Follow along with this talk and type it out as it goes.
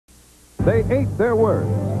They ate their words.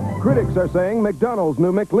 Critics are saying McDonald's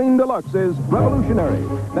new McLean Deluxe is revolutionary.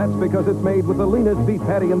 That's because it's made with the leanest beef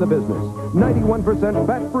patty in the business, 91%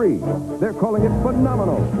 fat-free. They're calling it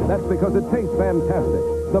phenomenal. That's because it tastes fantastic.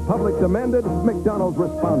 The public demanded, McDonald's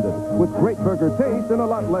responded, with great burger taste and a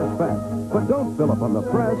lot less fat. But don't fill up on the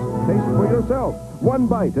press. Taste for yourself. One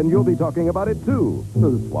bite and you'll be talking about it too.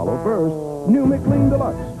 Swallow first. New McLean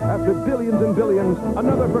Deluxe. After billions and billions,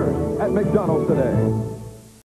 another first at McDonald's today.